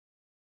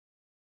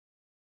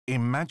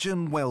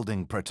Imagine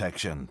welding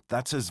protection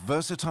that's as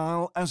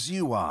versatile as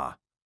you are.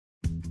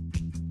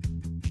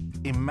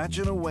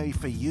 Imagine a way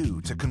for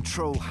you to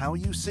control how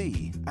you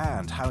see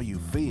and how you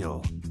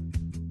feel.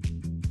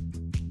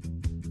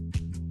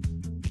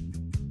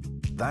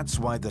 That's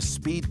why the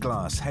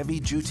Speedglas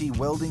heavy-duty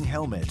welding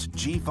helmet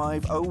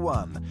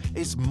G5-01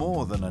 is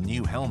more than a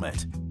new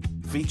helmet,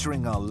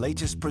 featuring our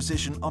latest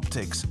precision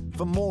optics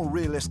for more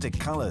realistic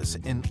colors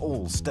in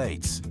all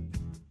states.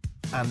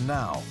 And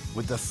now,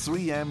 with the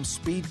 3M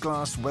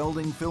Speedglas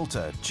welding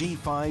filter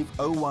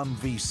G5-01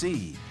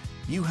 VC,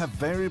 you have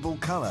variable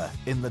color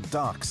in the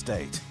dark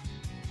state.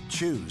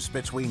 Choose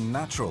between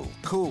natural,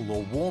 cool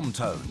or warm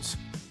tones.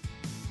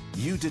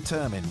 You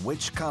determine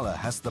which color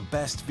has the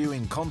best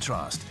viewing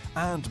contrast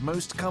and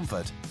most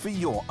comfort for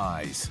your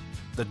eyes.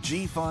 The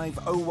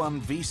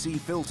G5-01 VC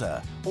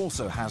filter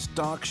also has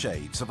dark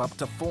shades of up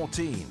to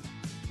 14.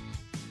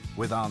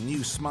 With our new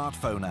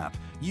smartphone app,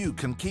 you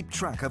can keep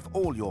track of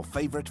all your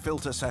favorite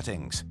filter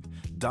settings,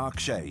 dark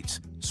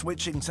shades,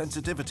 switching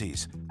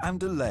sensitivities and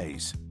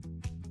delays.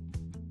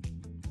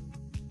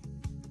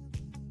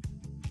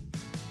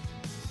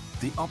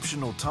 The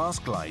optional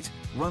task light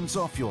runs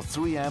off your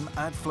 3M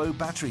AdFlow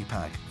battery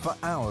pack for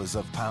hours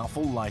of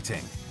powerful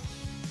lighting.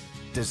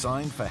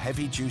 Designed for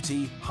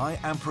heavy-duty,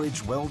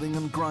 high-amperage welding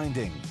and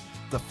grinding,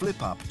 the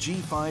flip-up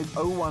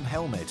G5-01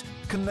 helmet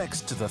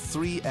connects to the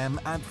 3M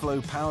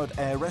AdFlow powered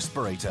air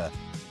respirator,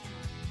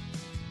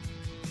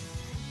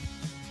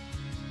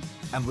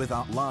 and with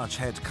our large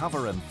head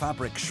cover and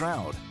fabric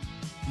shroud,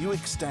 you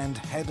extend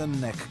head and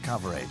neck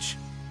coverage.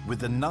 With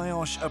the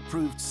NIOSH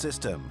approved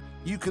system,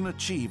 you can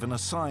achieve an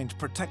assigned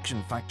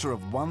protection factor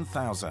of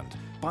 1000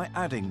 by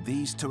adding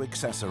these two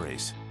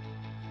accessories.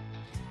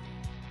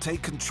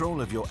 Take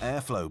control of your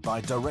airflow by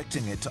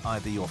directing it to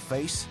either your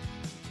face,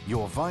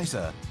 your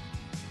visor,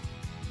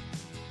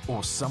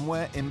 or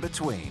somewhere in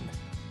between.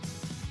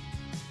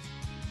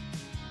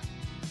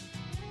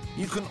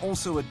 You can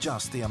also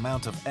adjust the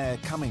amount of air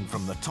coming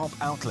from the top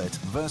outlet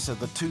versus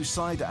the two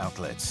side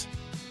outlets,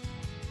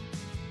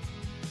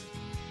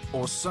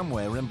 or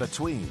somewhere in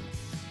between.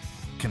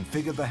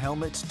 Configure the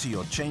helmet to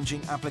your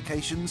changing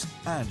applications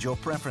and your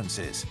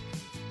preferences.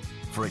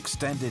 For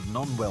extended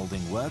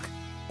non-welding work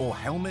or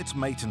helmet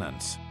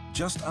maintenance,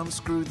 just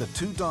unscrew the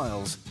two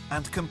dials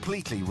and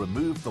completely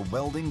remove the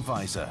welding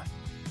visor.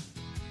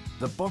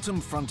 The bottom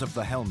front of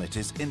the helmet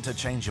is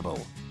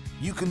interchangeable.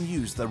 You can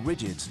use the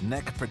rigid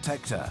neck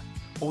protector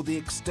or the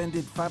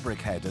extended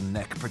fabric head and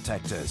neck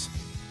protectors,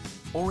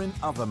 or in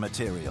other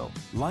material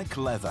like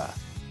leather.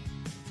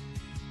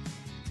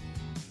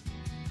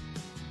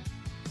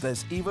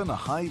 There's even a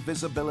high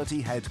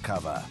visibility head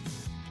cover.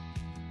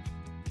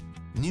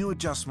 New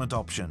adjustment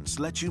options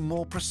let you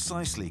more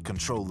precisely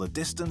control the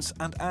distance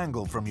and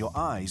angle from your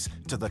eyes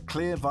to the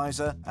clear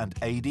visor and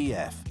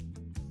ADF.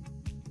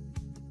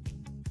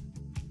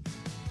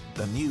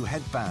 The new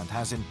headband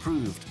has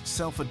improved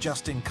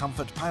self-adjusting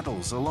comfort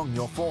paddles along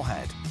your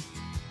forehead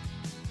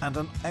and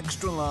an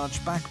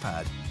extra-large back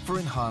pad for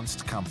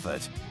enhanced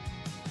comfort.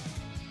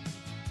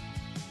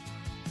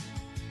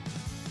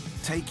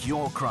 Take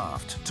your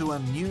craft to a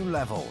new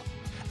level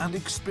and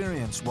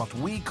experience what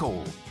we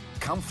call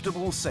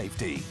comfortable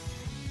safety.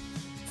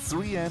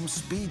 3M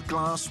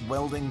Speedglas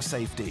Welding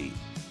Safety.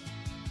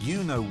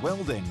 You know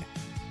welding,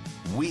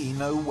 we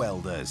know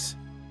welders.